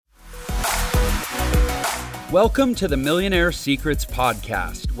Welcome to the Millionaire Secrets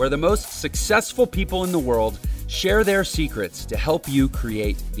Podcast, where the most successful people in the world share their secrets to help you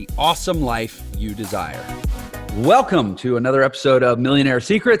create the awesome life you desire. Welcome to another episode of Millionaire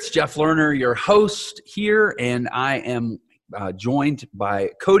Secrets. Jeff Lerner, your host here, and I am joined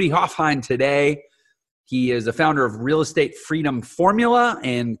by Cody Hofhine today. He is the founder of Real Estate Freedom Formula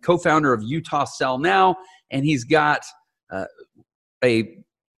and co-founder of Utah Sell Now, and he's got a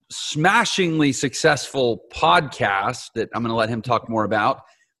smashingly successful podcast that I'm going to let him talk more about.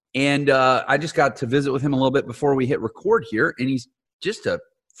 And I just got to visit with him a little bit before we hit record here, and he's just a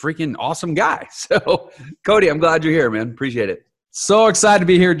freaking awesome guy. So, Cody, I'm glad you're here, man. Appreciate it. So excited to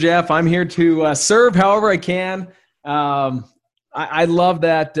be here, Jeff. I'm here to serve however I can. I love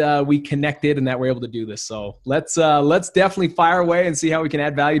that we connected and that we're able to do this. So let's definitely fire away and see how we can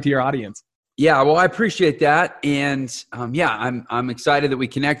add value to your audience. Yeah, well, I appreciate that. And I'm excited that we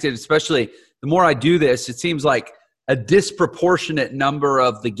connected, especially the more I do this, it seems like a disproportionate number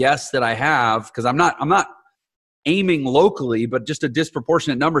of the guests that I have, because I'm not aiming locally, but just a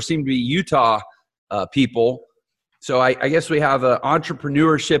disproportionate number seem to be Utah people. So I guess we have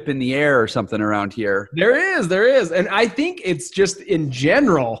entrepreneurship in the air or something around here. There is. And I think it's just in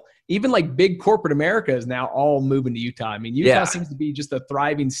general, even like big corporate America is now all moving to Utah. I mean, Utah seems to be just a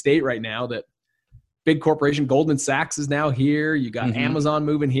thriving state right now. That big corporation, Goldman Sachs is now here. You got Amazon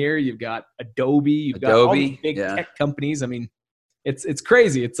moving here. You've got Adobe. You've got all these big tech companies. I mean, it's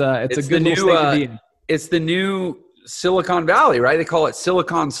crazy. It's a good little state to be in. It's the new Silicon Valley, right? They call it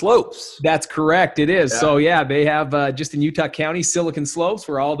Silicon Slopes. That's correct. It is. Yeah. So they have just in Utah County, Silicon Slopes,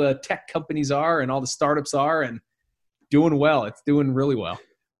 where all the tech companies are and all the startups are, and doing well. It's doing really well.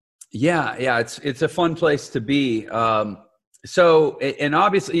 Yeah. It's a fun place to be. So, and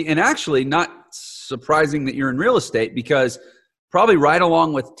obviously, and actually not surprising that you're in real estate, because probably right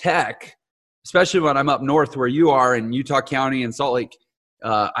along with tech, especially when I'm up north where you are in Utah County and Salt Lake,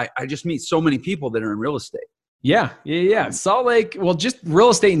 I just meet so many people that are in real estate. Yeah. Salt Lake, well, just real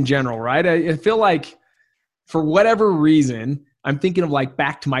estate in general, right? I feel like for whatever reason, I'm thinking of like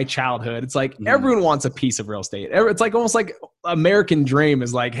back to my childhood. It's like everyone wants a piece of real estate. It's like almost like American dream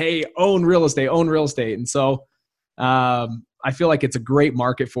is like, hey, own real estate. And so I feel like it's a great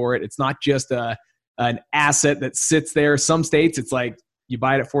market for it. It's not just an asset that sits there. Some states, it's like you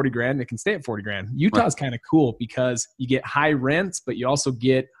buy it at 40 grand and it can stay at 40 grand. Utah is kind of cool because you get high rents, but you also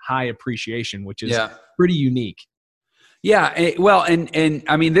get high appreciation, which is pretty unique. Yeah. Well, and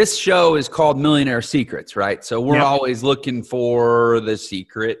I mean, this show is called Millionaire Secrets, right? So we're always looking for the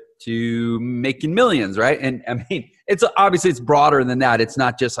secret to making millions, right? And I mean, it's obviously it's broader than that. It's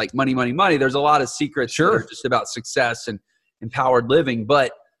not just like money. There's a lot of secrets that are just about success and empowered living.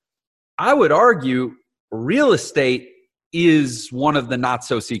 But I would argue real estate is one of the not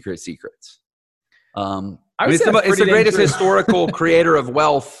so secret secrets. It's the greatest historical creator of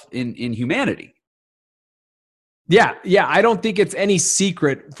wealth in humanity. Yeah. I don't think it's any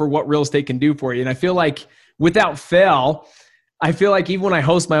secret for what real estate can do for you. And I feel like without fail, even when I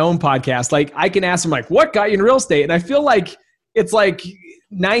host my own podcast, like I can ask them like, what got you in real estate? And I feel like it's like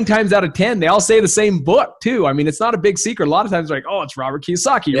 9 times out of 10, they all say the same book too. I mean, it's not a big secret. A lot of times they're like, oh, it's Robert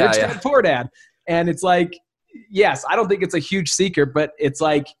Kiyosaki, Rich Dad, Poor Dad. And it's like, yes, I don't think it's a huge secret, but it's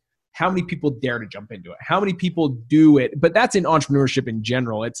like, how many people dare to jump into it? How many people do it? But that's in entrepreneurship in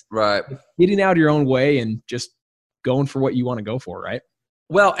general. It's getting out of your own way and just going for what you want to go for, right?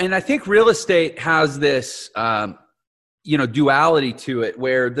 Well, and I think real estate has this, duality to it,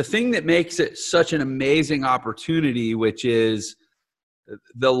 where the thing that makes it such an amazing opportunity, which is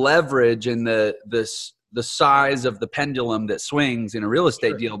the leverage and the size of the pendulum that swings in a real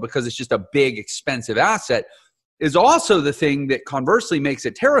estate deal, because it's just a big, expensive asset, is also the thing that conversely makes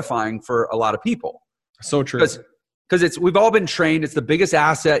it terrifying for a lot of people. So true. Because we've all been trained, it's the biggest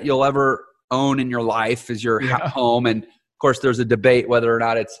asset you'll ever own in your life is your home. And of course, there's a debate whether or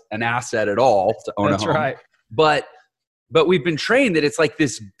not it's an asset at all to own a home. That's right. But we've been trained that it's like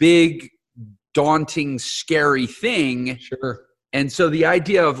this big, daunting, scary thing. Sure. And so the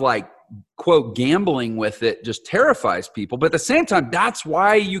idea of like, quote, gambling with it just terrifies people. But at the same time, that's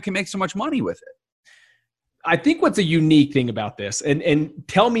why you can make so much money with it. I think what's a unique thing about this, and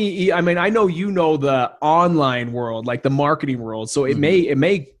tell me, I mean, I know you know the online world, like the marketing world, so it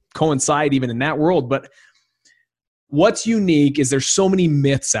may coincide even in that world, but what's unique is there's so many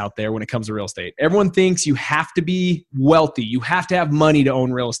myths out there when it comes to real estate. Everyone thinks you have to be wealthy, you have to have money to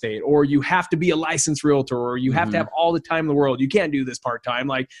own real estate, or you have to be a licensed realtor, or you have to have all the time in the world. You can't do this part-time.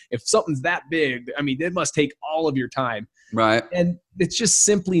 Like if something's that big, I mean, it must take all of your time. Right. And it's just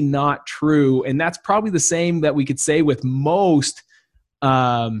simply not true. And that's probably the same that we could say with most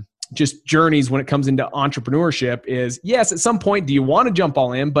just journeys when it comes into entrepreneurship is, yes, at some point, do you want to jump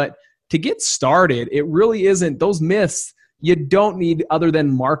all in? But to get started, it really isn't those myths. You don't need, other than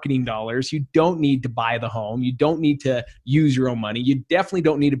marketing dollars, you don't need to buy the home. You don't need to use your own money. You definitely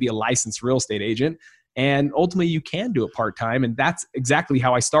don't need to be a licensed real estate agent. And ultimately, you can do it part-time. And that's exactly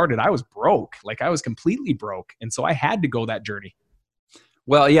how I started. I was broke. Like, I was completely broke. And so I had to go that journey.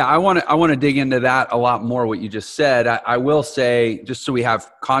 Well, yeah, I want to dig into that a lot more, what you just said. I will say, just so we have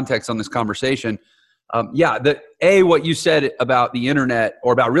context on this conversation, what you said about the internet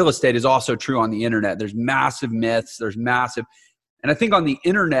or about real estate is also true on the internet. There's massive myths. And I think on the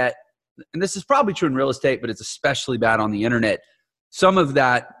internet, and this is probably true in real estate, but it's especially bad on the internet. Some of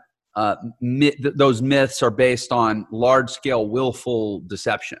that, those myths are based on large-scale willful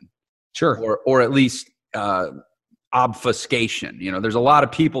deception. Sure. Or at least obfuscation. There's a lot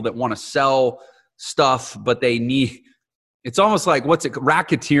of people that want to sell stuff, but it's almost like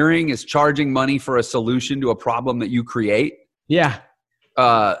racketeering is charging money for a solution to a problem that you create. Yeah.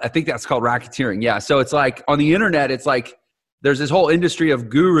 I think that's called racketeering. Yeah. So it's like on the internet, it's like there's this whole industry of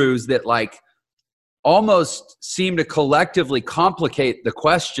gurus that like almost seem to collectively complicate the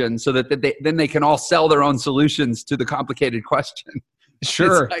question so that they can all sell their own solutions to the complicated question.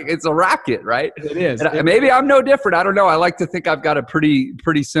 Sure. It's a racket, right? It is. And maybe I'm no different. I don't know. I like to think I've got a pretty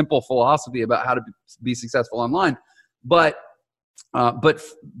simple philosophy about how to be successful online. But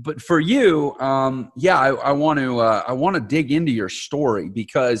for you, I want to dig into your story,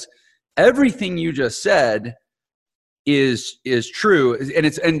 because everything you just said is true.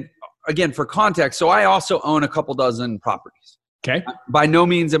 And again, for context, so I also own a couple dozen properties. Okay. By no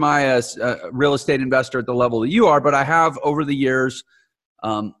means am I a real estate investor at the level that you are, but I have over the years.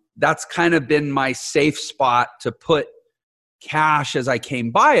 That's kind of been my safe spot to put cash as I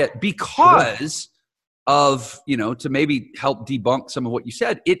came by it, because of, to maybe help debunk some of what you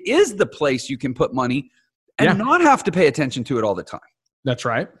said. It is the place you can put money and not have to pay attention to it all the time. That's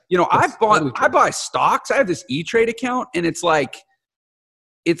right. I buy stocks. I have this E-Trade account, and it's like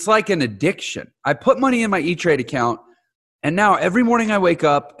an addiction. I put money in my E-Trade account, and now every morning I wake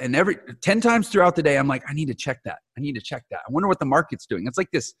up, and 10 times throughout the day, I'm like, I need to check that. I wonder what the market's doing. It's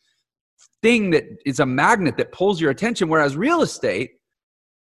like this thing that is a magnet that pulls your attention. Whereas real estate,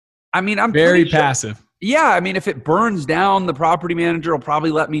 I'm very passive. Yeah. I mean, if it burns down, the property manager will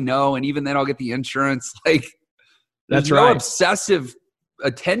probably let me know. And even then I'll get the insurance. Like, that's no right. Obsessive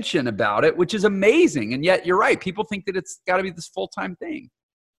attention about it, which is amazing. And yet you're right. People think that it's got to be this full-time thing.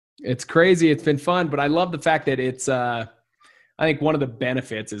 It's crazy. It's been fun, but I love the fact that it's, I think one of the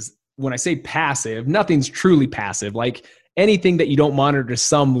benefits is when I say passive, nothing's truly passive. Like anything that you don't monitor to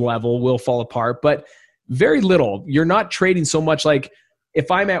some level will fall apart, but very little. You're not trading so much. Like if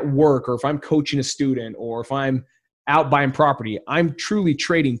I'm at work or if I'm coaching a student or if I'm out buying property, I'm truly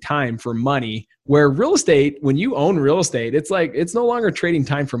trading time for money. Where real estate, when you own real estate, it's like, it's no longer trading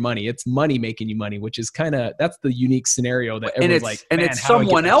time for money. It's money making you money, which is that's the unique scenario that everyone's like, and it's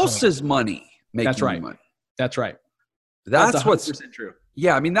someone else's money making you money. That's right. That's what's true.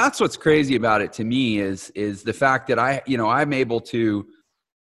 Yeah. I mean, that's what's crazy about it to me is the fact that I'm able to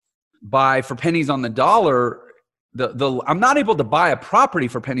buy for pennies on the dollar. I'm not able to buy a property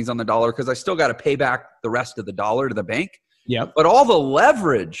for pennies on the dollar because I still got to pay back the rest of the dollar to the bank. Yep. But all the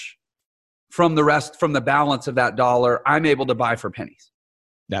leverage from the balance of that dollar, I'm able to buy for pennies.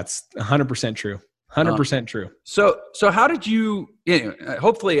 That's 100% true. 100% true. So how did you,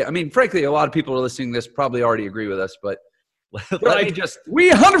 hopefully, frankly, a lot of people are listening to this probably already agree with us, but we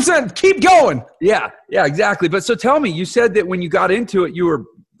 100% keep going. Yeah, exactly. But so tell me, you said that when you got into it, you were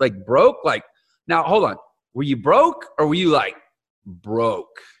like broke. Like, now hold on. Were you broke or were you like broke?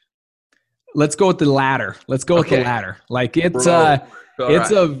 Let's go with the latter. Like it's right.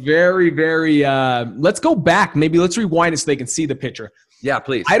 A very, very, let's go back. Maybe let's rewind it so they can see the picture. Yeah,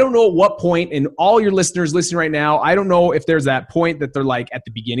 please. I don't know at what point, and all your listeners listening right now, I don't know if there's that point that they're like at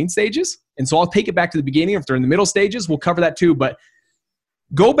the beginning stages. And so I'll take it back to the beginning. If they're in the middle stages, we'll cover that too. But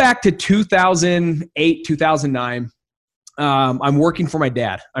go back to 2008, 2009. I'm working for my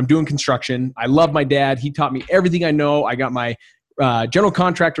dad. I'm doing construction. I love my dad. He taught me everything I know. I got my general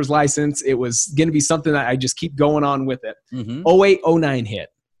contractor's license. It was going to be something that I just keep going on with it. 08, 09 hit.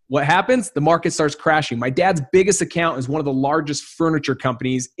 What happens? The market starts crashing. My dad's biggest account is one of the largest furniture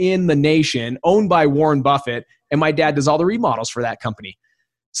companies in the nation, owned by Warren Buffett, and my dad does all the remodels for that company.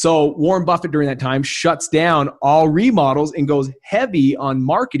 So Warren Buffett during that time shuts down all remodels and goes heavy on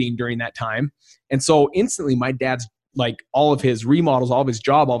marketing during that time. And so instantly my dad's like all of his remodels, all of his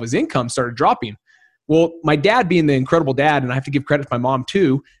job, all of his income started dropping. Well, my dad being the incredible dad, and I have to give credit to my mom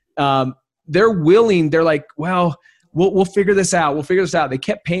too, they're like, well, we'll figure this out. We'll figure this out. They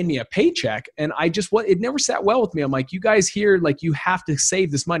kept paying me a paycheck, and it never sat well with me. I'm like, you guys here, like, you have to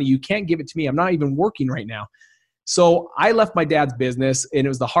save this money. You can't give it to me. I'm not even working right now. So I left my dad's business, and it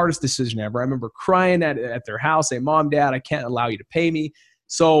was the hardest decision ever. I remember crying at their house, saying, Mom, Dad, I can't allow you to pay me.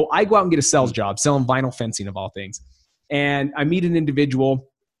 So I go out and get a sales job, selling vinyl fencing of all things. And I meet an individual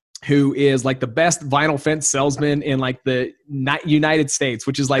who is like the best vinyl fence salesman in like the United States,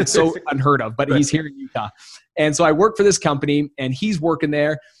 which is like so unheard of, but he's here in Utah. And so I work for this company, and he's working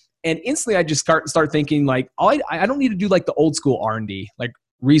there. And instantly I just start thinking like, I don't need to do like the old school R&D, like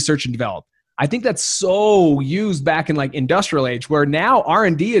research and develop. I think that's so used back in like industrial age, where now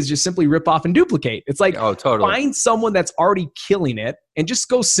R&D is just simply rip off and duplicate. It's like, find someone that's already killing it and just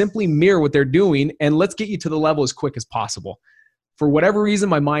go simply mirror what they're doing, and let's get you to the level as quick as possible. For whatever reason,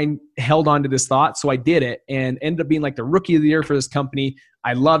 my mind held on to this thought. So I did it and ended up being like the rookie of the year for this company.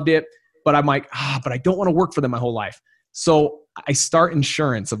 I loved it, but I'm like, but I don't want to work for them my whole life. So I start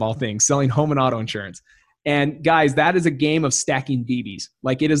insurance of all things, selling home and auto insurance. And guys, that is a game of stacking BBs.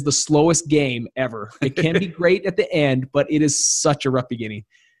 Like, it is the slowest game ever. It can be great at the end, but it is such a rough beginning.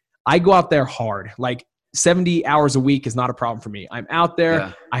 I go out there hard. Like 70 hours a week is not a problem for me. I'm out there.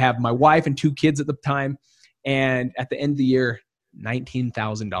 Yeah. I have my wife and 2 kids at the time. And at the end of the year,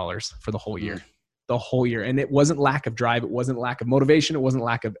 $19,000 for the whole year. The whole year. And it wasn't lack of drive. It wasn't lack of motivation. It wasn't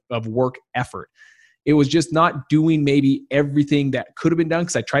lack of work effort. It was just not doing maybe everything that could have been done,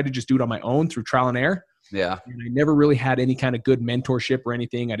 because I tried to just do it on my own through trial and error. Yeah. And I never really had any kind of good mentorship or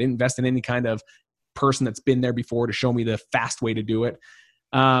anything. I didn't invest in any kind of person that's been there before to show me the fast way to do it.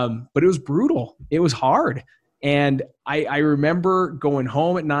 But it was brutal. It was hard. And I remember going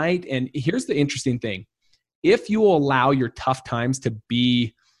home at night, and here's the interesting thing. If you will allow your tough times to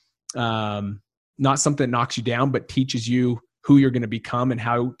be not something that knocks you down, but teaches you who you're going to become and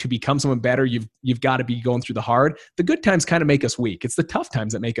how to become someone better, you've got to be going through the hard. The good times kind of make us weak. It's the tough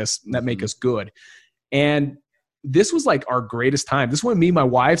times that make us good. And this was like our greatest time. This is when me and my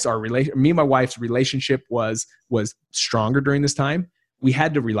wife's relationship was stronger during this time. We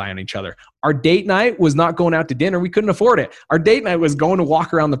had to rely on each other. Our date night was not going out to dinner. We couldn't afford it. Our date night was going to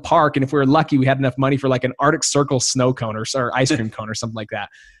walk around the park. And if we were lucky, we had enough money for like an Arctic Circle snow cone or ice cream cone or something like that.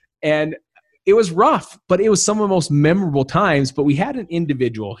 And it was rough, but it was some of the most memorable times. But we had an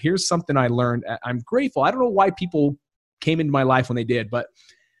individual. Here's something I learned. I'm grateful. I don't know why people came into my life when they did, but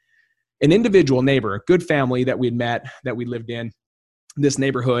an individual neighbor, a good family that we'd met, that we lived in this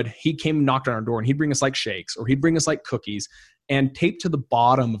neighborhood, he came and knocked on our door, and he'd bring us like shakes, or he'd bring us like cookies, and taped to the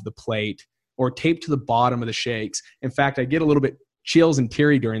bottom of the plate or taped to the bottom of the shakes. In fact, I get a little bit chills and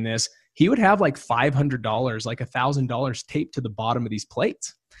teary during this. He would have like $500, like $1,000 taped to the bottom of these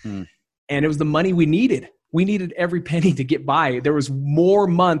plates. And it was the money we needed. We needed every penny to get by. There was more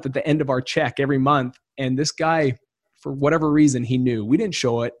month at the end of our check every month. And this guy, for whatever reason, he knew. We didn't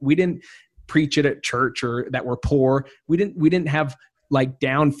show it. We didn't preach it at church or that we're poor. We didn't have like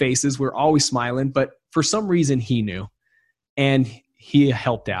down faces. We're always smiling. But for some reason, he knew. And he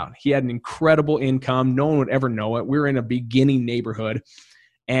helped out. He had an incredible income. No one would ever know it. We were in a beginning neighborhood.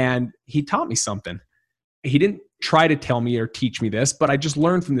 And he taught me something. He didn't try to tell me or teach me this, but I just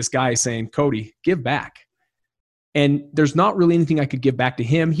learned from this guy saying, Cody, give back. And there's not really anything I could give back to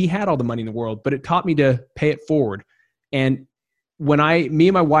him. He had all the money in the world, but it taught me to pay it forward. And when me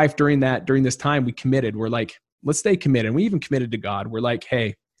and my wife during this time, we committed. We're like, let's stay committed. And we even committed to God. We're like,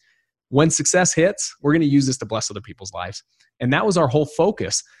 hey, when success hits, we're going to use this to bless other people's lives. And that was our whole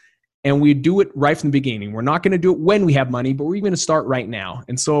focus. And we do it right from the beginning. We're not going to do it when we have money, but we're going to start right now.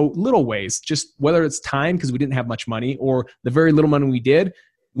 And so little ways, just whether it's time because we didn't have much money, or the very little money we did,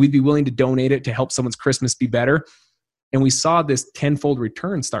 we'd be willing to donate it to help someone's Christmas be better. And we saw this tenfold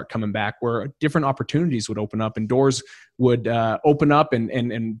return start coming back, where different opportunities would open up and doors would open up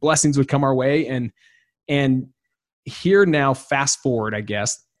and blessings would come our way. And here now, fast forward, I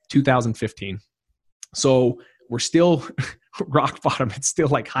guess, 2015. So we're still rock bottom. It's still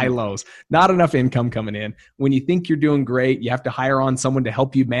like high lows, not enough income coming in. When you think you're doing great, you have to hire on someone to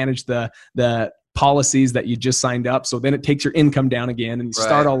help you manage the policies that you just signed up. So then it takes your income down again and you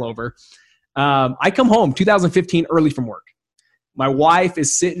start all over. I come home 2015 early from work. My wife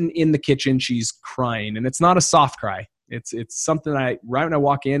is sitting in the kitchen. She's crying, and it's not a soft cry. It's something right when I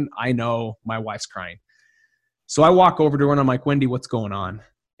walk in, I know my wife's crying. So I walk over to her and I'm like, Wendy, what's going on?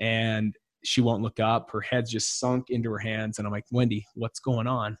 And she won't look up. Her head's just sunk into her hands. And I'm like, Wendy, what's going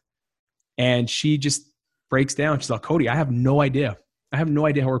on? And she just breaks down. She's like, Cody, I have no idea. I have no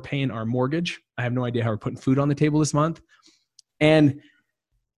idea how we're paying our mortgage. I have no idea how we're putting food on the table this month. And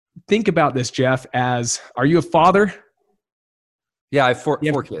think about this, Jeff, are you a father? Yeah, I have four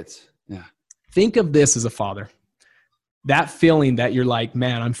kids. Yeah. Think of this as a father. that feeling that you're like,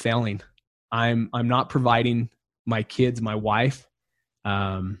 man, I'm failing. I'm not providing my kids, my wife.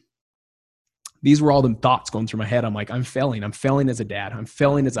 These were all the thoughts going through my head. I'm like, I'm failing. I'm failing as a dad. I'm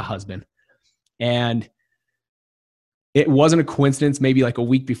failing as a husband. And it wasn't a coincidence. Maybe like a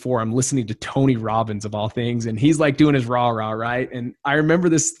week before, I'm listening to Tony Robbins of all things, and he's like doing his rah, right? And I remember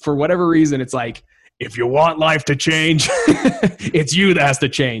this for whatever reason. It's like, if you want life to change, it's you that has to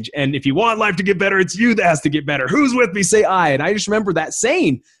change. And if you want life to get better, it's you that has to get better. Who's with me? Say I. And I just remember that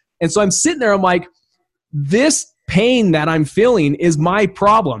saying. And so I'm sitting there, I'm like, this pain that I'm feeling is my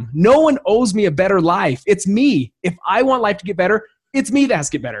problem. No one owes me a better life. It's me. If I want life to get better, it's me that has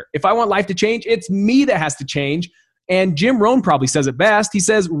to get better. If I want life to change, it's me that has to change. And Jim Rohn probably says it best. He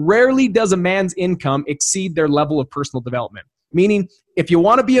says, rarely does a man's income exceed their level of personal development. Meaning, if you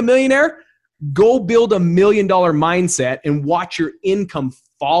want to be a millionaire, go build $1 million mindset and watch your income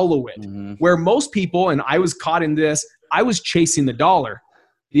follow it. Mm-hmm. Where most people, and I was caught in this, I was chasing the dollar.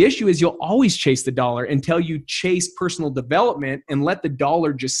 The issue is you'll always chase the dollar until you chase personal development and let the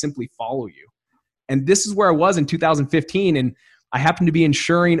dollar just simply follow you. And this is where I was in 2015. And I happened to be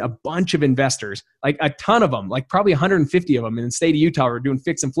insuring a bunch of investors, like a ton of them, like probably 150 of them in the state of Utah. We were doing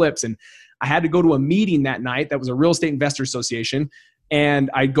fix and flips. And I had to go to a meeting that night that was a real estate investor association. And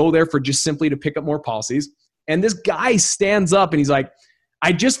I'd go there for just simply to pick up more policies. And this guy stands up and he's like,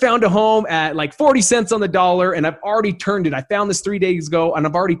 I just found a home at like 40 cents on the dollar and I've already turned it. I found this 3 days ago and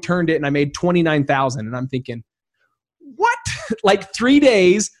I've already turned it and I made $29,000. And I'm thinking, what? Like 3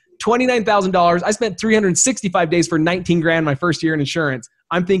 days, $29,000. I spent 365 days for 19 grand my first year in insurance.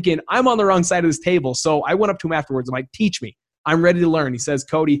 I'm thinking I'm on the wrong side of this table. So I went up to him afterwards. I'm like, teach me. I'm ready to learn. He says,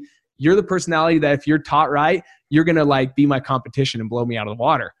 Cody, you're the personality that if you're taught right, you're going to like be my competition and blow me out of the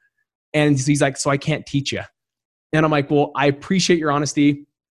water. And he's like, so I can't teach you. And I'm like, well, I appreciate your honesty.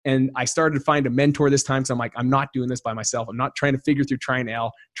 And I started to find a mentor this time. So I'm like, I'm not doing this by myself. I'm not trying to figure through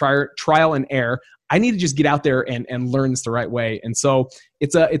trial and error. I need to just get out there and learn this the right way. And so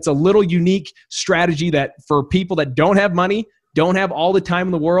it's a little unique strategy that for people that don't have money, don't have all the time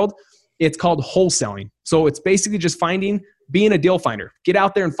in the world, it's called wholesaling. So it's basically just being a deal finder. Get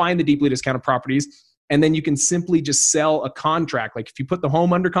out there and find the deeply discounted properties. And then you can simply just sell a contract. Like if you put the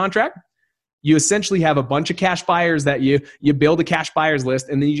home under contract, you essentially have a bunch of cash buyers that you build a cash buyers list,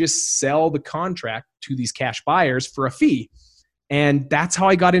 and then you just sell the contract to these cash buyers for a fee. And that's how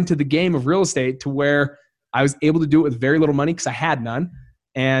I got into the game of real estate, to where I was able to do it with very little money because I had none.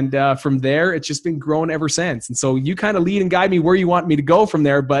 And from there, it's just been growing ever since. And so you kind of lead and guide me where you want me to go from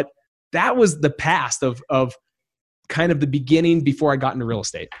there. But that was the past of kind of the beginning before I got into real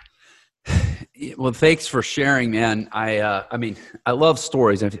estate. Well, thanks for sharing, man. I mean, I love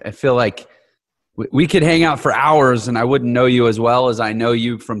stories. I feel like we could hang out for hours and I wouldn't know you as well as I know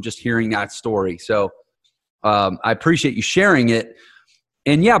you from just hearing that story. So I appreciate you sharing it.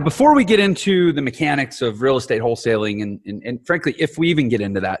 And yeah, before we get into the mechanics of real estate wholesaling and frankly, if we even get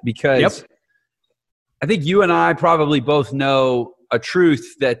into that, because I think you and I probably both know a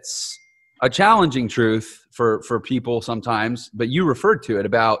truth that's a challenging truth for people sometimes, but you referred to it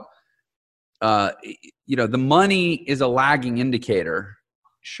about, the money is a lagging indicator.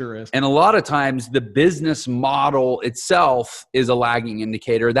 Sure is. And a lot of times the business model itself is a lagging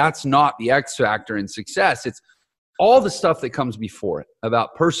indicator. That's not the X factor in success. It's all the stuff that comes before it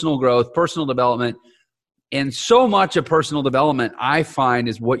about personal growth, personal development. And so much of personal development, I find,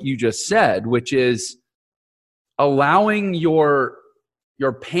 is what you just said, which is allowing your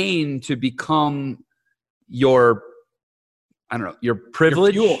pain to become your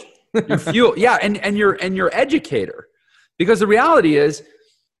privilege, your fuel. Your fuel. Yeah. And your educator. Because the reality is,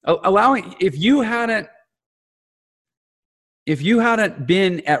 if you hadn't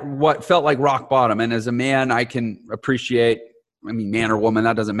been at what felt like rock bottom, and as a man, I can appreciate, man or woman,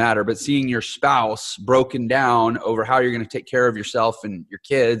 that doesn't matter, but seeing your spouse broken down over how you're going to take care of yourself and your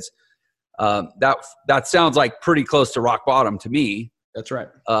kids, that sounds like pretty close to rock bottom to me. That's right.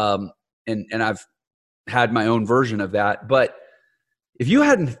 And I've had my own version of that, but if you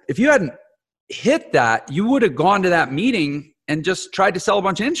hadn't hit that, you would have gone to that meeting and just tried to sell a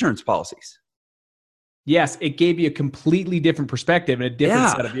bunch of insurance policies. Yes, it gave you a completely different perspective and a different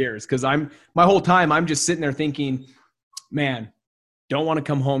set of ears. Because my whole time, I'm just sitting there thinking, man, don't want to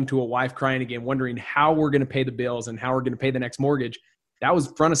come home to a wife crying again, wondering how we're going to pay the bills and how we're going to pay the next mortgage. That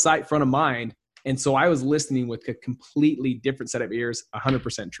was front of sight, front of mind. And so I was listening with a completely different set of ears,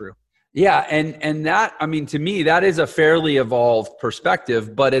 100% true. Yeah. And that, to me, that is a fairly evolved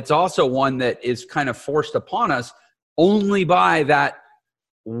perspective, but it's also one that is kind of forced upon us only by that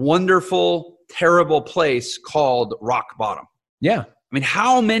wonderful, terrible place called rock bottom. Yeah. I mean,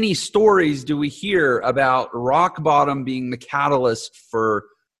 how many stories do we hear about rock bottom being the catalyst for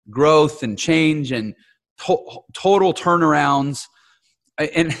growth and change and total turnarounds?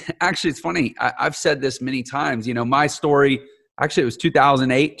 And actually, it's funny. I've said this many times. My story, actually, it was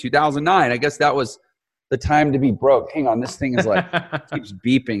 2008, 2009. I guess that was the time to be broke. Hang on. This thing is keeps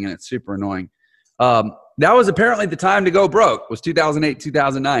beeping and it's super annoying. That was apparently the time to go broke, was 2008,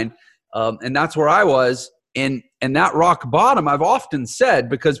 2009. And that's where I was. And that rock bottom, I've often said,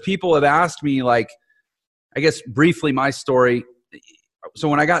 because people have asked me, I guess briefly my story. So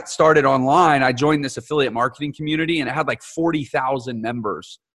when I got started online, I joined this affiliate marketing community, and it had 40,000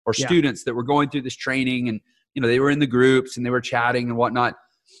 members or students that were going through this training, and they were in the groups and they were chatting and whatnot.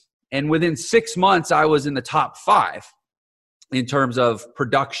 And within 6 months, I was in the top 5 in terms of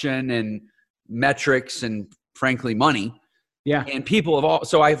production and metrics and, frankly, money. Yeah. And people have all,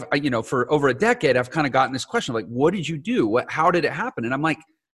 so I've, for over a decade, I've kind of gotten this question, what did you do? How did it happen? And I'm like,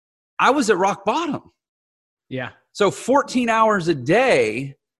 I was at rock bottom. Yeah. So 14 hours a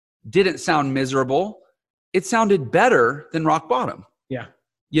day didn't sound miserable. It sounded better than rock bottom. Yeah.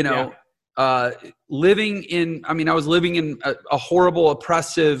 I was living in a horrible,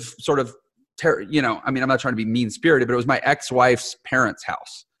 oppressive sort of, I'm not trying to be mean spirited, but it was my ex-wife's parents'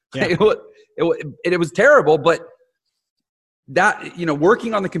 house. Yeah. It was terrible, but that,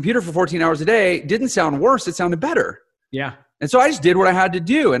 working on the computer for 14 hours a day didn't sound worse. It sounded better. Yeah. And so I just did what I had to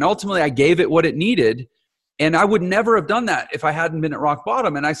do. And ultimately I gave it what it needed. And I would never have done that if I hadn't been at rock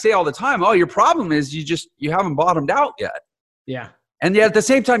bottom. And I say all the time, your problem is you haven't bottomed out yet. Yeah. And yet at the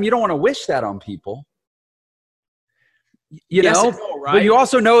same time, you don't want to wish that on people. Yes and no, right? But you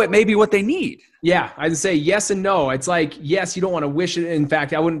also know it may be what they need. Yeah. I'd say yes and no. It's yes, you don't want to wish it. In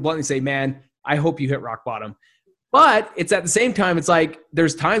fact, I wouldn't bluntly say, man, I hope you hit rock bottom. But it's at the same time, it's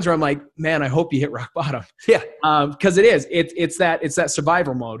there's times where I'm like, man, I hope you hit rock bottom. Yeah. Because it is. It's that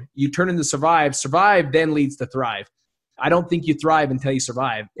survival mode. You turn into survive. Survive then leads to thrive. I don't think you thrive until you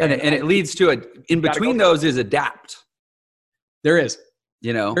survive. And it leads to in between those is adapt. There is.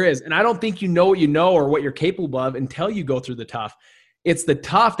 There is. And I don't think you know what you know or what you're capable of until you go through the tough. It's the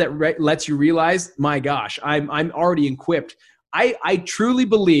tough that lets you realize, my gosh, I'm already equipped. I truly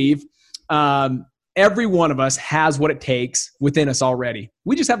believe every one of us has what it takes within us already.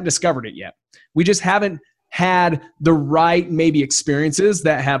 We just haven't discovered it yet. We just haven't had the right maybe experiences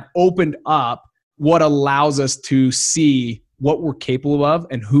that have opened up what allows us to see what we're capable of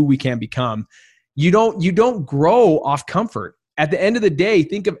and who we can become. You don't grow off comfort. At the end of the day,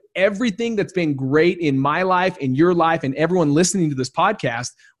 think of everything that's been great in my life, in your life, and everyone listening to this podcast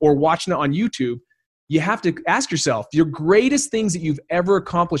or watching it on YouTube. You have to ask yourself, your greatest things that you've ever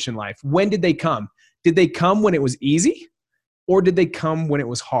accomplished in life, when did they come? Did they come when it was easy, or did they come when it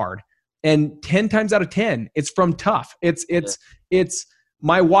was hard? And 10 times out of 10, it's from tough. It's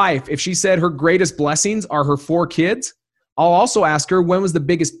my wife. If she said her greatest blessings are her 4 kids, I'll also ask her, when was the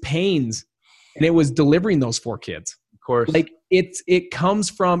biggest pains? And it was delivering those 4 kids. Of course. It comes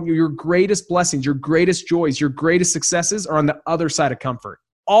from your greatest blessings, your greatest joys, your greatest successes are on the other side of comfort.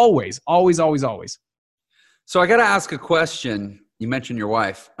 Always, always, always, always. So I got to ask a question. You mentioned your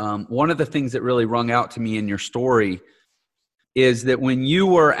wife. One of the things that really rung out to me in your story is that when you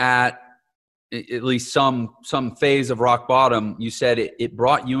were at least some phase of rock bottom, you said it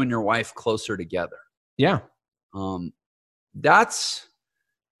brought you and your wife closer together. Yeah.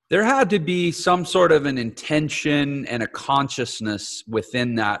 There had to be some sort of an intention and a consciousness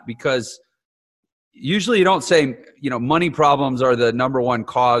within that, because usually you don't say, money problems are the number one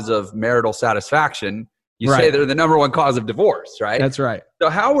cause of marital satisfaction. You say they're the number one cause of divorce, right? That's right. So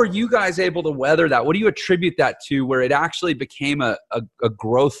how were you guys able to weather that? What do you attribute that to, where it actually became a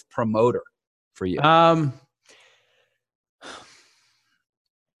growth promoter for you?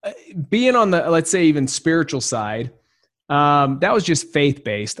 Being on the, let's say, even spiritual side, that was just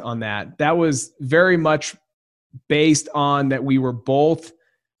faith-based on that. That was very much based on that we were both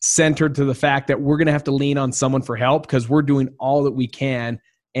centered to the fact that we're going to have to lean on someone for help because we're doing all that we can,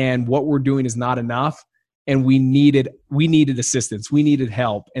 and what we're doing is not enough. And we needed assistance. We needed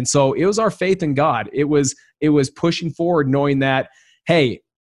help. And so it was our faith in God. It was pushing forward, knowing that, hey,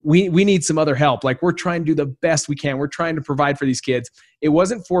 we need some other help. We're trying to do the best we can. We're trying to provide for these kids. It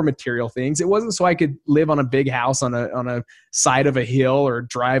wasn't for material things. It wasn't so I could live on a big house on a side of a hill or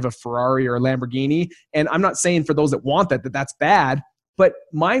drive a Ferrari or a Lamborghini. And I'm not saying for those that want that's bad, but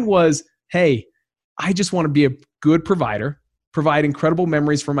mine was, hey, I just want to be a good provider, provide incredible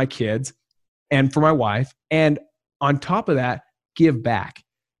memories for my kids and for my wife. And on top of that, give back.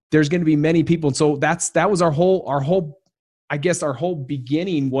 There's going to be many people. And so that was our whole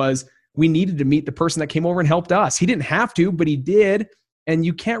beginning was we needed to meet the person that came over and helped us. He didn't have to, but he did. And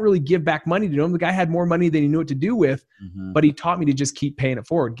you can't really give back money to him. The guy had more money than he knew what to do with, but he taught me to just keep paying it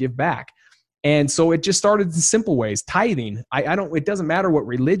forward, give back. And so it just started in simple ways. Tithing. It doesn't matter what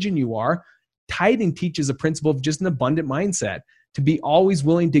religion you are. Tithing teaches a principle of just an abundant mindset, to be always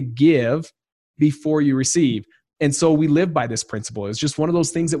willing to give before you receive. And so we live by this principle. It's just one of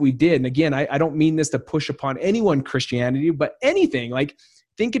those things that we did. And again, I don't mean this to push upon anyone Christianity, but anything. Like,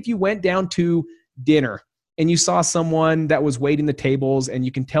 think if you went down to dinner and you saw someone that was waiting the tables and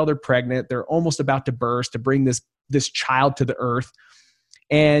you can tell they're pregnant, they're almost about to burst to bring this child to the earth.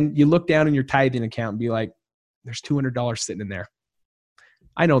 And you look down in your tithing account and be like, there's $200 sitting in there.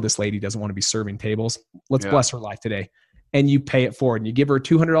 I know this lady doesn't want to be serving tables. Let's bless her life today. And you pay it forward and you give her a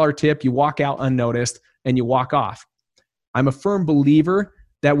 $200 tip. You walk out unnoticed and you walk off. I'm a firm believer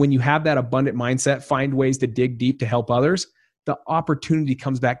that when you have that abundant mindset, find ways to dig deep to help others, the opportunity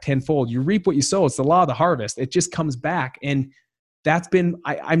comes back tenfold. You reap what you sow. It's the law of the harvest. It just comes back. And that's been,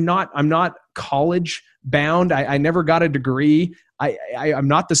 I'm not college bound. I never got a degree. I'm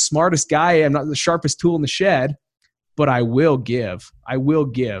not the smartest guy. I'm not the sharpest tool in the shed, but I will give.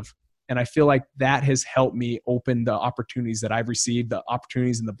 And I feel like that has helped me open the opportunities that I've received. The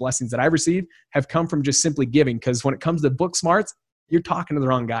opportunities and the blessings that I've received have come from just simply giving. Because when it comes to book smarts, you're talking to the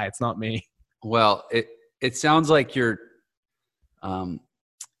wrong guy. It's not me. Well, it sounds like you're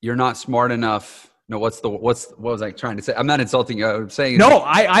not smart enough. No, what was I trying to say? I'm not insulting you. I'm saying no.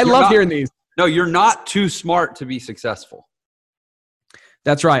 I love hearing these. No, you're not too smart to be successful.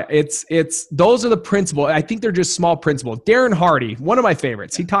 That's right. It's those are the principles. I think they're just small principles. Darren Hardy, one of my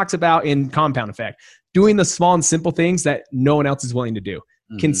favorites. He talks about in Compound Effect, doing the small and simple things that no one else is willing to do.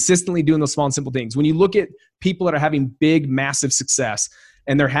 Mm-hmm. Consistently doing those small and simple things. When you look at people that are having big, massive success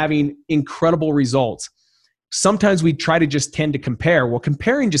and they're having incredible results, sometimes we try to just tend to compare. Well,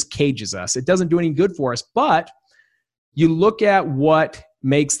 comparing just cages us. It doesn't do any good for us. But you look at what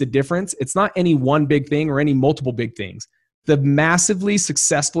makes the difference. It's not any one big thing or any multiple big things. The massively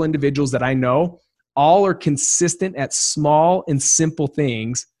successful individuals that I know all are consistent at small and simple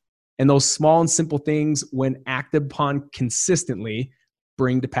things. And those small and simple things, when acted upon consistently,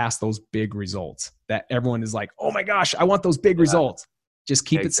 bring to pass those big results that everyone is like, oh my gosh, I want those big results. Just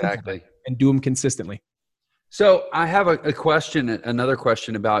keep it simple and do them consistently. So I have another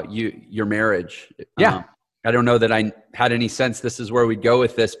question about your marriage. Yeah. I don't know that I had any sense this is where we'd go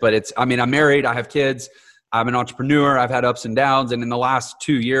with this, but I'm married, I have kids. I'm an entrepreneur. I've had ups and downs. And in the last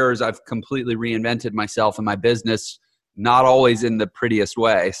 2 years, I've completely reinvented myself and my business, not always in the prettiest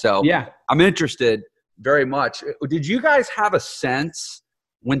way. So yeah, I'm interested very much. Did you guys have a sense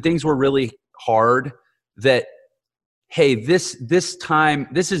when things were really hard that, hey, this time,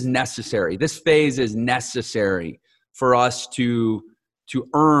 this is necessary. This phase is necessary for us to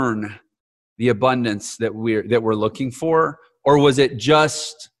earn the abundance that we're looking for? Or was it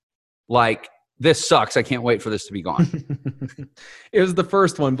just like, this sucks, I can't wait for this to be gone? It was the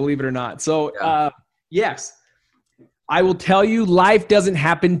first one, believe it or not. So yes, I will tell you, life doesn't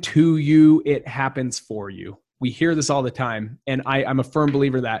happen to you. It happens for you. We hear this all the time. And I'm a firm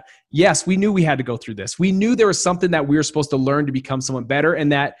believer that, yes, we knew we had to go through this. We knew there was something that we were supposed to learn to become someone better,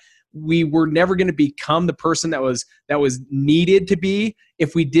 and that we were never going to become the person that was needed to be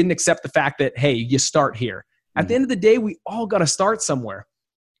if we didn't accept the fact that, hey, you start here. At the end of the day, we all got to start somewhere.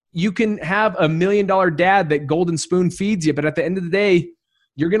 You can have $1 million dad that golden spoon feeds you, but at the end of the day,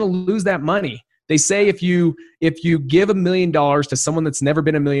 you're going to lose that money. They say if you give $1 million to someone that's never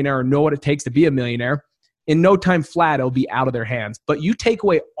been a millionaire or know what it takes to be a millionaire, in no time flat, it'll be out of their hands. But you take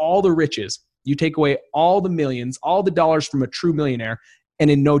away all the riches, you take away all the millions, all the dollars from a true millionaire,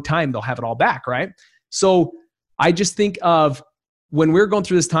 and in no time, they'll have it all back, right? So I just think of when we were going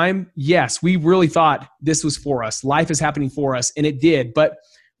through this time, yes, we really thought this was for us. Life is happening for us, and it did. But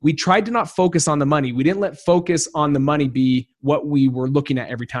we tried to not focus on the money. We didn't let focus on the money be what we were looking at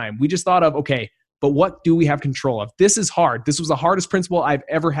every time. We just thought of, okay, but what do we have control of? This is hard. This was the hardest principle I've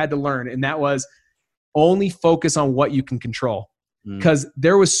ever had to learn. And that was only focus on what you can control. Because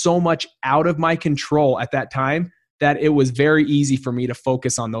there was so much out of my control at that time that it was very easy for me to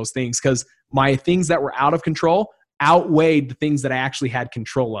focus on those things, because my things that were out of control outweighed the things that I actually had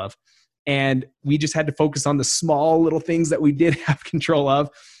control of. And we just had to focus on the small little things that we did have control of.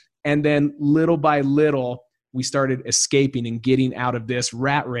 And then little by little, we started escaping and getting out of this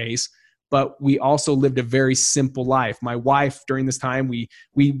rat race. But we also lived a very simple life. My wife, during this time, we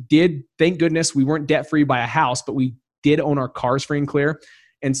did, thank goodness, we weren't debt-free by a house, but we did own our cars free and clear.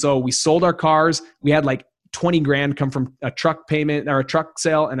 And so we sold our cars. We had like 20 grand come from a truck payment or a truck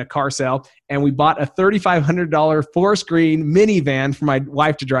sale and a car sale. And we bought a $3,500 forest green minivan for my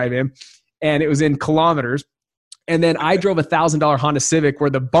wife to drive in. And it was in kilometers. And then I drove a $1,000 Honda Civic where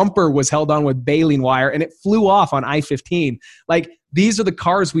the bumper was held on with baling wire and it flew off on I-15. Like, these are the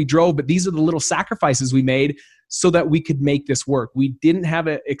cars we drove, but these are the little sacrifices we made so that we could make this work. We didn't have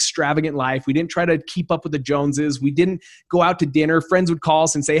an extravagant life. We didn't try to keep up with the Joneses. We didn't go out to dinner. Friends would call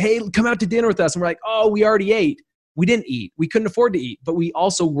us and say, hey, come out to dinner with us. And we're like, oh, we already ate. We didn't eat. We couldn't afford to eat. But we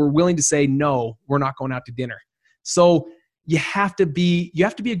also were willing to say, no, we're not going out to dinner. So you have to be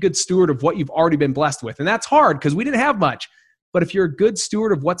a good steward of what you've already been blessed with. And that's hard because we didn't have much. But if you're a good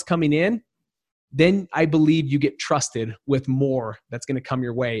steward of what's coming in, then I believe you get trusted with more that's going to come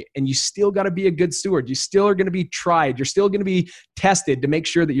your way. And you still got to be a good steward. You still are going to be tried. You're still going to be tested to make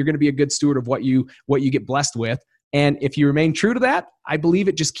sure that you're going to be a good steward of what you get blessed with. And if you remain true to that, I believe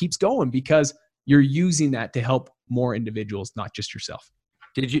it just keeps going because you're using that to help more individuals, not just yourself.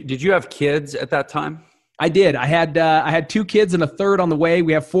 Did you have kids at that time? I did. I had 2 kids and a third on the way.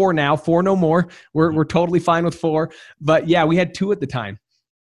 We have 4 now. 4 no more. We're totally fine with 4. But yeah, we had 2 at the time.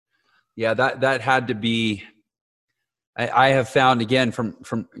 Yeah, that had to be. I have found, again, from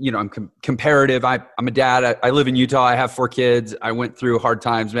I'm comparative. I'm a dad. I live in Utah. I have 4 kids. I went through hard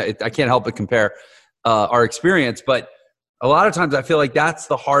times. I can't help but compare our experience. But a lot of times I feel like that's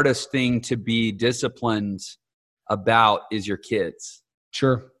the hardest thing to be disciplined about is your kids.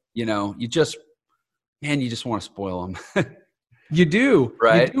 Sure. You just want to spoil them. You do.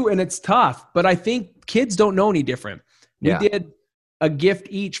 Right. You do, and it's tough. But I think kids don't know any different. We did a gift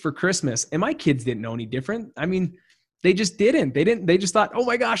each for Christmas, and my kids didn't know any different. I mean, they just didn't. They just thought, oh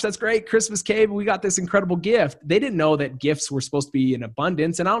my gosh, that's great. Christmas came. We got this incredible gift. They didn't know that gifts were supposed to be in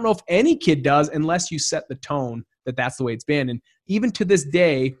abundance. And I don't know if any kid does unless you set the tone that that's the way it's been. And even to this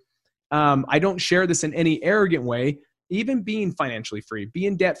day, I don't share this in any arrogant way. Even being financially free,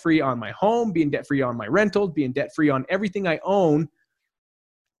 being debt-free on my home, being debt-free on my rentals, being debt-free on everything I own,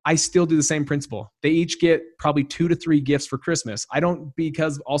 I still do the same principle. They each get probably 2 to 3 gifts for Christmas. I don't,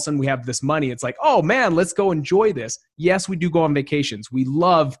 because all of a sudden we have this money. It's like, oh man, let's go enjoy this. Yes, we do go on vacations. We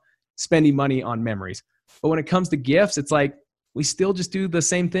love spending money on memories. But when it comes to gifts, it's like, we still just do the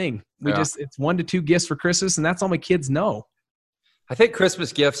same thing. It's 1 to 2 gifts for Christmas, and that's all my kids know. I think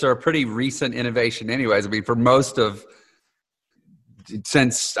Christmas gifts are a pretty recent innovation anyways. I mean, for most of,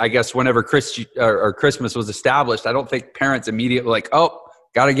 since I guess whenever Christmas was established, I don't think parents immediately like, oh,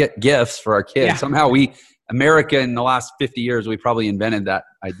 got to get gifts for our kids. Yeah. Somehow America in the last 50 years, we probably invented that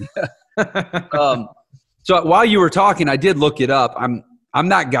idea. So while you were talking, I did look it up. I'm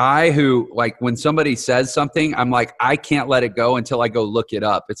that guy who, like, when somebody says something, I'm like, I can't let it go until I go look it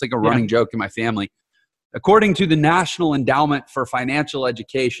up. It's like a running joke in my family. According to the National Endowment for Financial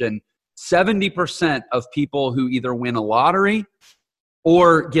Education, 70% of people who either win a lottery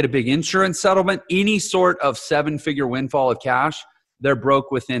or get a big insurance settlement, any sort of 7-figure windfall of cash, they're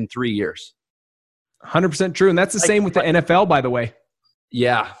broke within 3 years. 100% true. And that's the same with the NFL, by the way.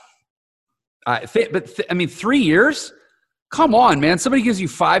 Yeah. I mean, 3 years? Come on, man. Somebody gives you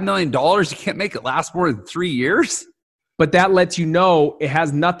 $5 million. You can't make it last more than 3 years? But that lets you know it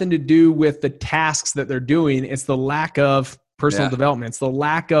has nothing to do with the tasks that they're doing. It's the lack of personal development. It's the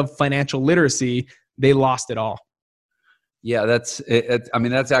lack of financial literacy. They lost it all. Yeah, that's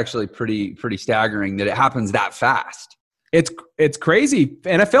actually pretty staggering that it happens that fast. It's crazy.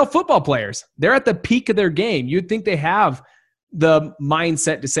 NFL football players, they're at the peak of their game. You'd think they have the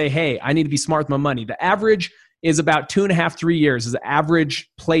mindset to say, hey, I need to be smart with my money. The average is about 2.5, 3 years is the average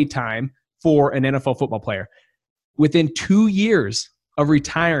play time for an NFL football player. Within 2 years of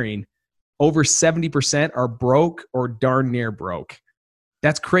retiring, over 70% are broke or darn near broke.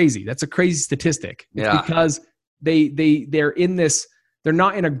 That's crazy. That's a crazy statistic. It's because they're in this, they're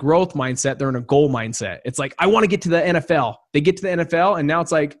not in a growth mindset, they're in a goal mindset. It's like, I want to get to the NFL. They get to the NFL and now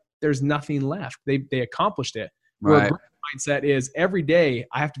it's like there's nothing left. They accomplished it. Right. Where a growth mindset is every day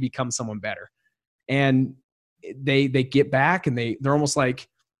I have to become someone better. And they get back and they're almost like,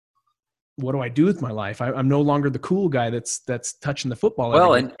 what do I do with my life? I'm no longer the cool guy that's touching the football.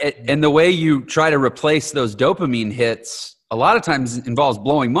 Well, and the way you try to replace those dopamine hits a lot of times involves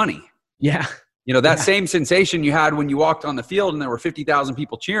blowing money. Yeah. That same sensation you had when you walked on the field and there were 50,000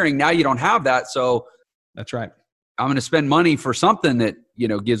 people cheering. Now you don't have that. So that's right. I'm going to spend money for something that,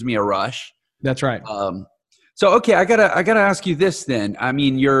 gives me a rush. That's right. So, okay, I gotta ask you this then. I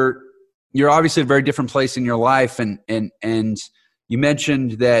mean, you're obviously a very different place in your life. And you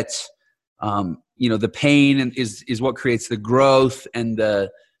mentioned that, the pain is what creates the growth, and the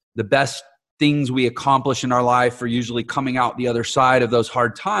best things we accomplish in our life are usually coming out the other side of those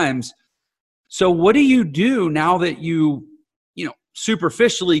hard times. So what do you do now that you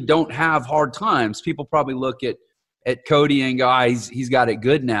superficially don't have hard times? People probably look at Cody and go, he's got it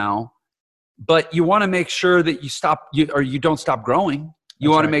good now. but you want to make sure that you don't stop growing. You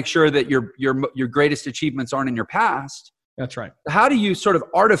want to make sure that your greatest achievements aren't in your past. That's right. How do you sort of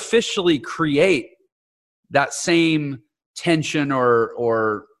artificially create that same tension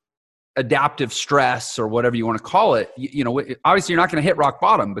or adaptive stress or whatever you want to call it? Obviously you're not going to hit rock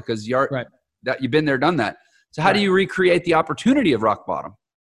bottom because you've been there, done that. So how do you recreate the opportunity of rock bottom?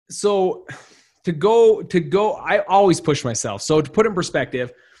 So to go, I always push myself. So to put in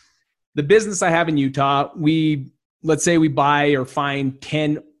perspective, the business I have in Utah, let's say we buy or find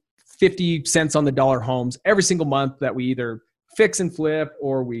 10, 50 cents on the dollar homes every single month that we either fix and flip,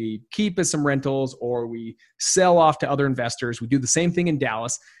 or we keep as some rentals, or we sell off to other investors. We do the same thing in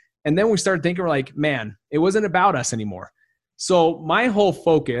Dallas. And then we started thinking, we're like, man, it wasn't about us anymore. So my whole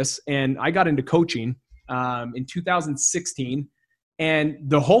focus, and I got into coaching in 2016, and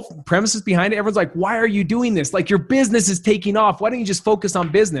the whole premises behind it, everyone's like, why are you doing this? Like, your business is taking off. Why don't you just focus on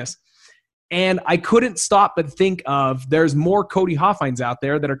business? And I couldn't stop but think of, there's more Cody Hoffines out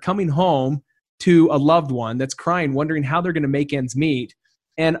there that are coming home to a loved one that's crying, wondering how they're going to make ends meet.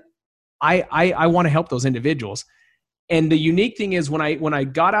 And I want to help those individuals. And the unique thing is, when I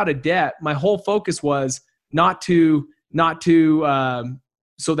got out of debt, my whole focus was not to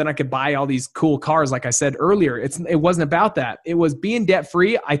so that I could buy all these cool cars. Like I said earlier, it wasn't about that. It was being debt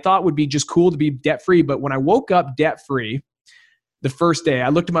free. I thought would be just cool to be debt free. But when I woke up debt free, the first day, I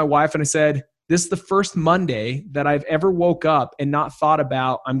looked at my wife and I said, this is the first Monday that I've ever woke up and not thought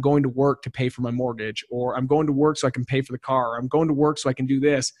about, I'm going to work to pay for my mortgage, or I'm going to work so I can pay for the car, or I'm going to work so I can do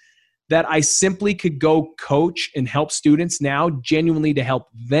this, that I simply could go coach and help students now genuinely to help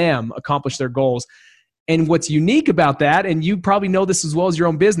them accomplish their goals. And what's unique about that, and you probably know this as well as your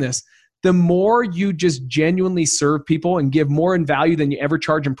own business, the more you just genuinely serve people and give more in value than you ever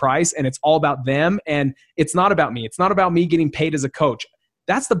charge in price, and it's all about them, and it's not about me. It's not about me getting paid as a coach.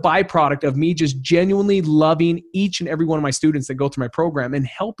 That's the byproduct of me just genuinely loving each and every one of my students that go through my program and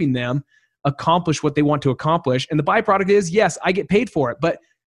helping them accomplish what they want to accomplish. And the byproduct is, yes, I get paid for it. But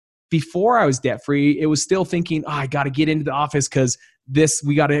before I was debt free, it was still thinking, I got to get into the office because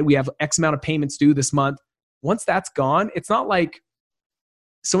we have X amount of payments due this month. Once that's gone, it's not like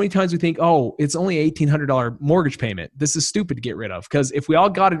so many times we think, oh, it's only $1,800 mortgage payment. This is stupid to get rid of. Because if we all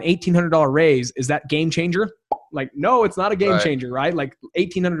got an $1,800 raise, is that game changer? Like, no, it's not a game changer, right? Like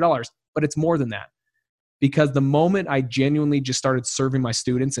 $1,800, but it's more than that. Because the moment I genuinely just started serving my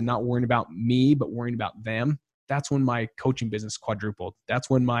students and not worrying about me, but worrying about them, that's when my coaching business quadrupled. That's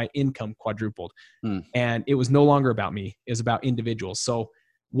when my income quadrupled. And it was no longer about me. It was about individuals. So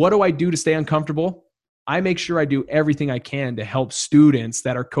what do I do to stay uncomfortable? I make sure I do everything I can to help students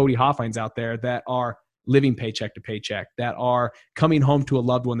that are Cody Hoffines out there that are living paycheck to paycheck, that are coming home to a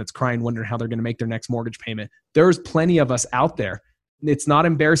loved one that's crying, wondering how they're going to make their next mortgage payment. There's plenty of us out there. It's not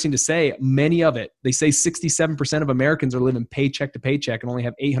embarrassing to say, many of it, they say 67% of Americans are living paycheck to paycheck and only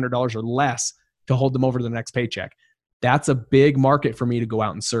have $800 or less to hold them over to the next paycheck. That's a big market for me to go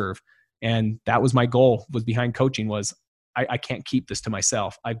out and serve. And that was my goal, was behind coaching, was I can't keep this to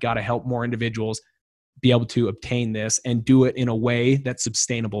myself. I've got to help more individuals be able to obtain this and do it in a way that's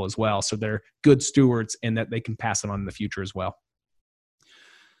sustainable as well. So they're good stewards and that they can pass it on in the future as well.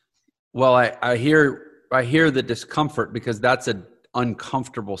 Well, I hear the discomfort, because that's an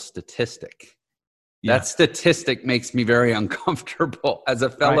uncomfortable statistic. Yeah. That statistic makes me very uncomfortable as a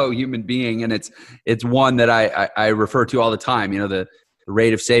fellow human being. And it's one that I refer to all the time, the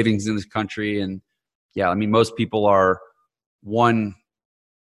rate of savings in this country. And yeah, I mean, most people are one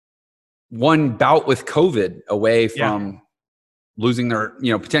bout with COVID away from losing their,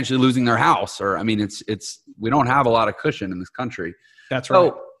 potentially losing their house. Or, I mean, we don't have a lot of cushion in this country. That's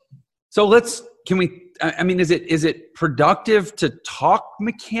right. So is it productive to talk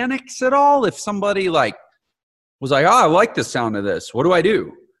mechanics at all? If somebody was like, I like the sound of this, what do I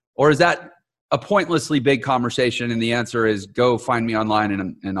do? Or is that a pointlessly big conversation and the answer is go find me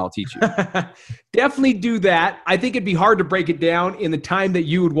online and I'll teach you? Definitely do that. I think it'd be hard to break it down in the time that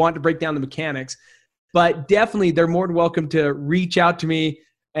you would want to break down the mechanics, but definitely they're more than welcome to reach out to me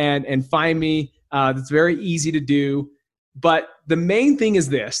and find me. It's very easy to do. But the main thing is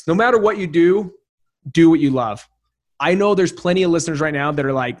this: no matter what you do what you love. I know there's plenty of listeners right now that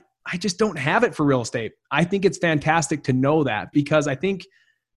are like, I just don't have it for real estate. I think it's fantastic to know that, because I think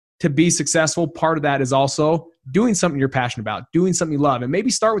to be successful, part of that is also doing something you're passionate about, doing something you love, and maybe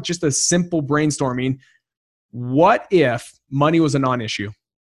start with just a simple brainstorming. What if money was a non-issue?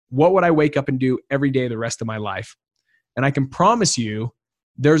 What would I wake up and do every day the rest of my life? And I can promise you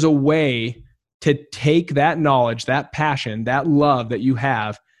there's a way to take that knowledge, that passion, that love that you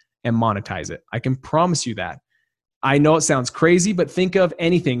have and monetize it. I can promise you that. I know it sounds crazy, but think of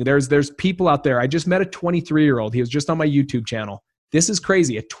anything. There's people out there. I just met a 23-year-old. He was just on my YouTube channel. This is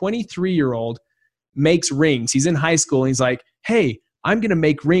crazy. A 23-year-old makes rings. He's in high school and he's like, hey, I'm going to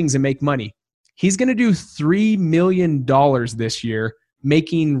make rings and make money. He's going to do $3 million this year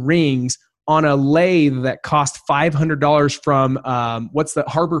making rings on a lathe that cost $500 from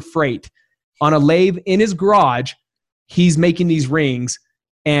Harbor Freight. On a lathe in his garage, he's making these rings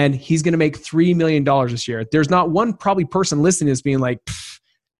and he's going to make $3 million this year. There's not one probably person listening to this being like,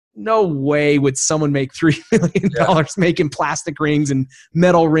 no way would someone make $3 million making plastic rings and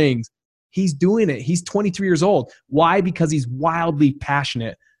metal rings. He's doing it. He's 23 years old. Why? Because he's wildly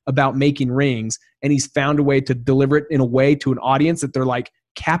passionate about making rings, and he's found a way to deliver it in a way to an audience that they're like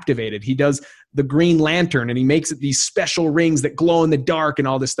captivated. He does the Green Lantern, and he makes these special rings that glow in the dark and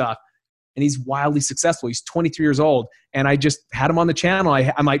all this stuff. And he's wildly successful. He's 23 years old. And I just had him on the channel.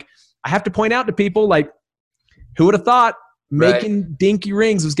 I'm like, I have to point out to people, like, who would have thought making dinky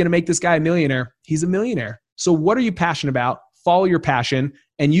rings was going to make this guy a millionaire? He's a millionaire. So what are you passionate about? Follow your passion,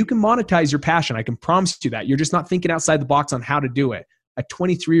 and you can monetize your passion. I can promise you that. You're just not thinking outside the box on how to do it. A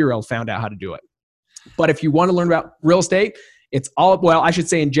 23-year-old found out how to do it. But if you want to learn about real estate, it's all, well, I should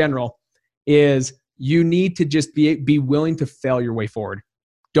say in general, is you need to just be willing to fail your way forward.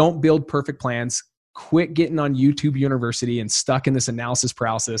 Don't build perfect plans. Quit getting on YouTube University and stuck in this analysis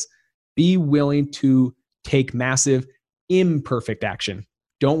paralysis. Be willing to take massive imperfect action.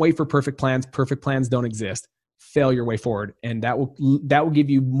 Don't wait for perfect plans. Perfect plans don't exist. Fail your way forward. And that will give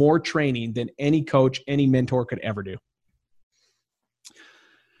you more training than any coach, any mentor could ever do.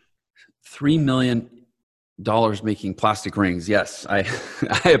 $3 million making plastic rings. Yes, I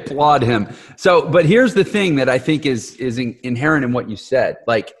applaud him. So, but here's the thing that I think is inherent in what you said.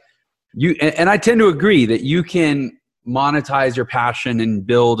 Like and I tend to agree that you can monetize your passion and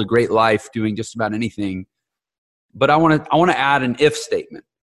build a great life doing just about anything. But I want to add an if statement.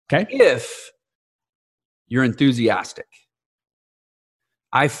 Okay. If you're enthusiastic.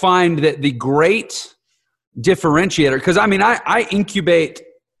 I find that the great differentiator, because I mean, I incubate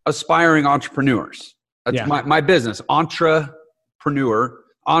aspiring entrepreneurs. That's my business, Entrepreneur,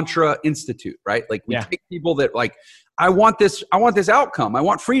 Entre Institute, right? Like we take people that like, I want this outcome. I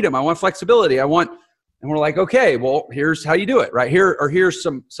want freedom. I want flexibility. and we're like, okay, well, here's how you do it, right? Here's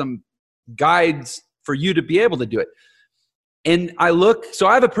some guides for you to be able to do it. And so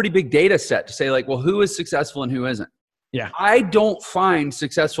I have a pretty big data set to say like, well, who is successful and who isn't? Yeah. I don't find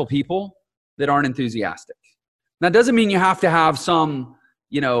successful people that aren't enthusiastic. That doesn't mean you have to have some,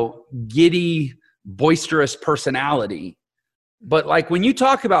 giddy, boisterous personality. But like when you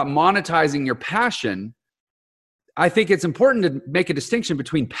talk about monetizing your passion, I think it's important to make a distinction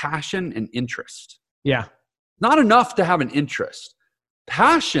between passion and interest. Yeah. Not enough to have an interest.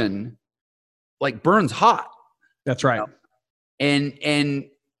 Passion like burns hot. That's right. And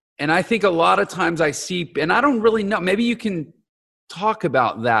I think a lot of times I see, and I don't really know, maybe you can talk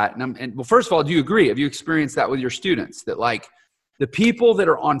about that. Well, first of all, do you agree? Have you experienced that with your students? That like the people that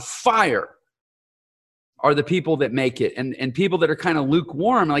are on fire are the people that make it, and people that are kind of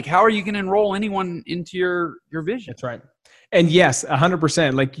lukewarm, like how are you going to enroll anyone into your vision? That's right. And yes,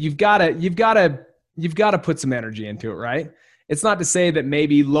 100%. Like you've got to put some energy into it, right? It's not to say that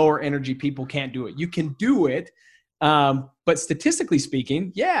maybe lower energy people can't do it. You can do it. But statistically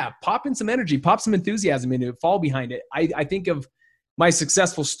speaking, pop in some energy, pop some enthusiasm into it, fall behind it. I think of my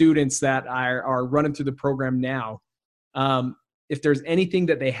successful students that are running through the program now. If there's anything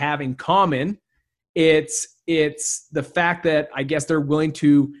that they have in common, it's the fact that I guess they're willing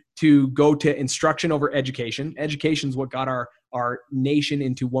to go to instruction over education. Education is what got our nation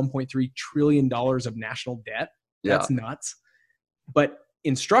into $1.3 trillion of national debt. That's nuts. But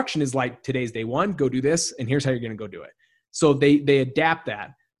instruction is like, today's day one, go do this, and here's how you're going to go do it. So they adapt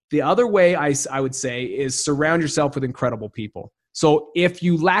that. The other way I would say is surround yourself with incredible people. So if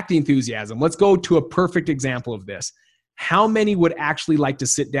you lack the enthusiasm, let's go to a perfect example of this. How many would actually like to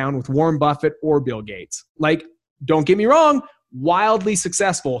sit down with Warren Buffett or Bill Gates? Like, don't get me wrong, wildly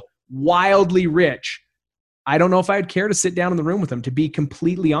successful, wildly rich. I don't know if I'd care to sit down in the room with them, to be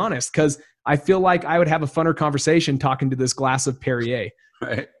completely honest, because I feel like I would have a funner conversation talking to this glass of Perrier.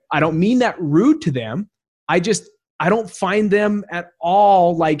 Right. I don't mean that rude to them. I don't find them at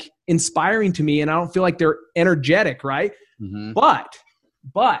all like inspiring to me, and I don't feel like they're energetic, right? Mm-hmm.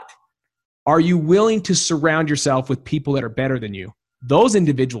 But are you willing to surround yourself with people that are better than you? Those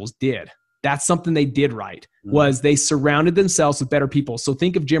individuals did. That's something they did right, was they surrounded themselves with better people. So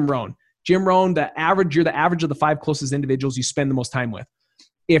think of Jim Rohn. Jim Rohn, you're the average of the 5 closest individuals you spend the most time with.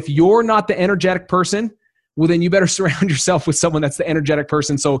 If you're not the energetic person, well, then you better surround yourself with someone that's the energetic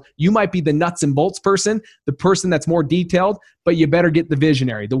person. So you might be the nuts and bolts person, the person that's more detailed, but you better get the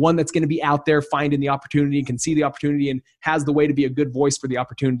visionary, the one that's going to be out there finding the opportunity and can see the opportunity and has the way to be a good voice for the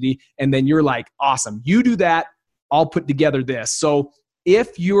opportunity. And then you're like, awesome, you do that, I'll put together this. So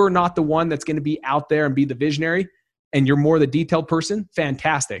if you're not the one that's going to be out there and be the visionary and you're more the detailed person,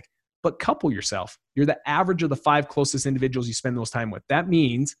 fantastic. But couple yourself. You're the average of the 5 closest individuals you spend the most time with. That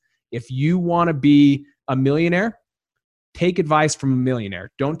means if you want to be a millionaire, take advice from a millionaire.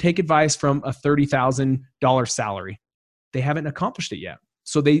 Don't take advice from a $30,000 salary. They haven't accomplished it yet.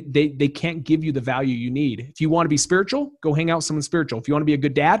 So they can't give you the value you need. If you want to be spiritual, go hang out with someone spiritual. If you want to be a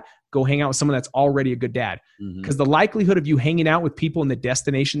good dad, go hang out with someone that's already a good dad. Because the likelihood of you hanging out with people in the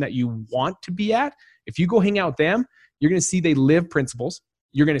destination that you want to be at, if you go hang out with them, you're going to see they live principles.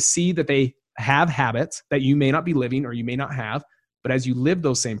 You're going to see that they have habits that you may not be living or you may not have. But as you live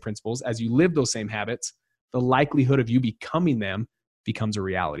those same principles, as you live those same habits, the likelihood of you becoming them becomes a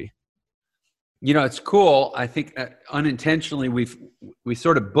reality. You know, it's cool. I think unintentionally we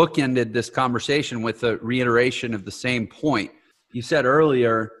sort of bookended this conversation with a reiteration of the same point. You said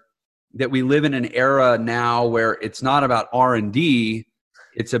earlier that we live in an era now where it's not about R&D.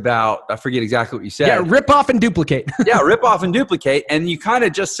 It's about, I forget exactly what you said. Yeah, rip off and duplicate. Yeah, rip off and duplicate. And you kind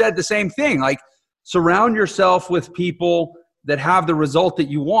of just said the same thing. Like, surround yourself with people that have the result that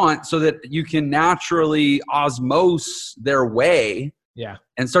you want so that you can naturally osmose their way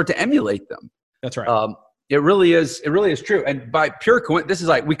and start to emulate them. That's right. It really is true. And by pure coincidence, this is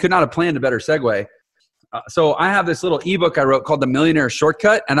like, we could not have planned a better segue. So I have this little ebook I wrote called The Millionaire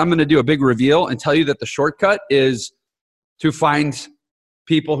Shortcut, and I'm going to do a big reveal and tell you that the shortcut is to find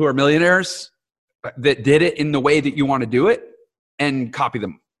people who are millionaires that did it in the way that you want to do it and copy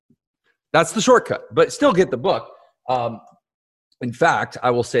them. That's the shortcut, but still get the book. In fact,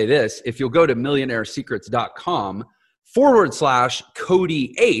 I will say this, if you'll go to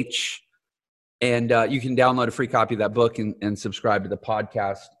millionairesecrets.com/Cody H, and you can download a free copy of that book and subscribe to the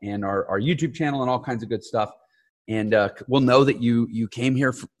podcast and our YouTube channel and all kinds of good stuff. And we'll know that you came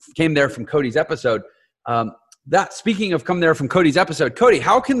there from Cody's episode. That speaking of come there from Cody's episode, Cody,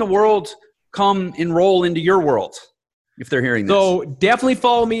 how can the world come enroll into your world if they're hearing this? So definitely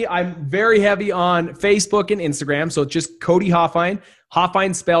follow me. I'm very heavy on Facebook and Instagram. So it's just Cody Hoffine.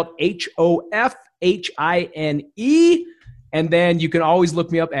 Hoffine spelled HOFHINE. And then you can always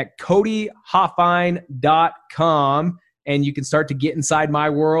look me up at CodyHoffine.com, and you can start to get inside my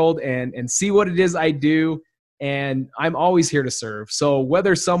world and see what it is I do. And I'm always here to serve. So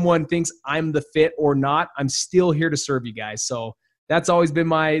whether someone thinks I'm the fit or not, I'm still here to serve you guys. So that's always been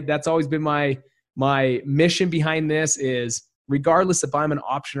my mission behind this is regardless if I'm an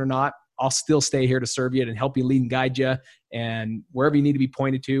option or not, I'll still stay here to serve you and help you lead and guide you. And wherever you need to be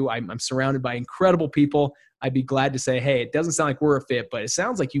pointed to, I'm surrounded by incredible people. I'd be glad to say, hey, it doesn't sound like we're a fit, but it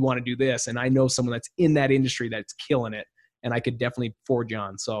sounds like you want to do this. And I know someone that's in that industry that's killing it. And I could definitely forge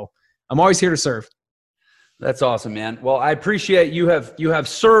on. So I'm always here to serve. That's awesome, man. Well, I appreciate you have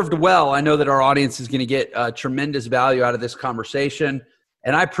served well. I know that our audience is going to get tremendous value out of this conversation.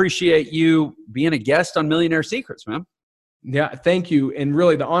 And I appreciate you being a guest on Millionaire Secrets, man. Yeah, thank you. And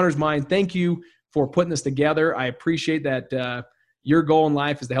really, the honor's mine. Thank you for putting this together. I appreciate that your goal in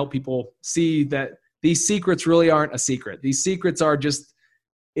life is to help people see that these secrets really aren't a secret. These secrets are just,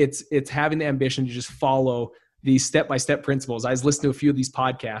 it's having the ambition to just follow these step-by-step principles. I was listening to a few of these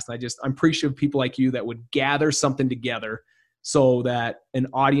podcasts, and I'm appreciative of people like you that would gather something together so that an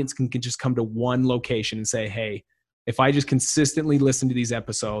audience can just come to one location and say, hey, if I just consistently listen to these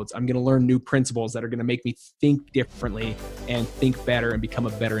episodes, I'm going to learn new principles that are going to make me think differently and think better and become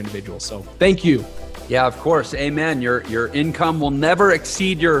a better individual. So thank you. Yeah, of course. Amen. Your income will never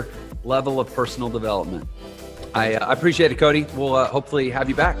exceed your level of personal development. I appreciate it, Cody. We'll hopefully have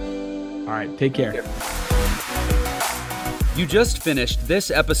you back. All right. Take care. You just finished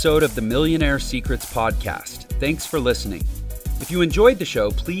this episode of the Millionaire Secrets podcast. Thanks for listening. If you enjoyed the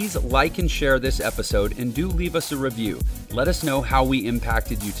show, please like and share this episode and do leave us a review. Let us know how we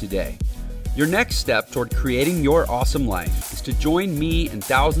impacted you today. Your next step toward creating your awesome life is to join me and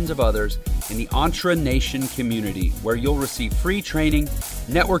thousands of others in the Entre Nation community, where you'll receive free training,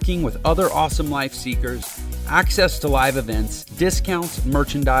 networking with other awesome life seekers, access to live events, discounts,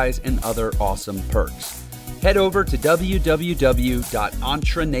 merchandise, and other awesome perks. Head over to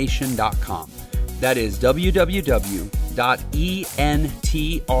www.entrenation.com. That is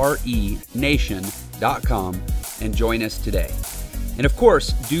www.entrenation.com and join us today. And of course,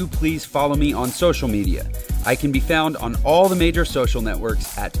 do please follow me on social media. I can be found on all the major social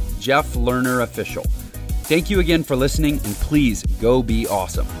networks at Jeff Lerner Official. Thank you again for listening, and please go be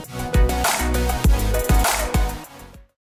awesome.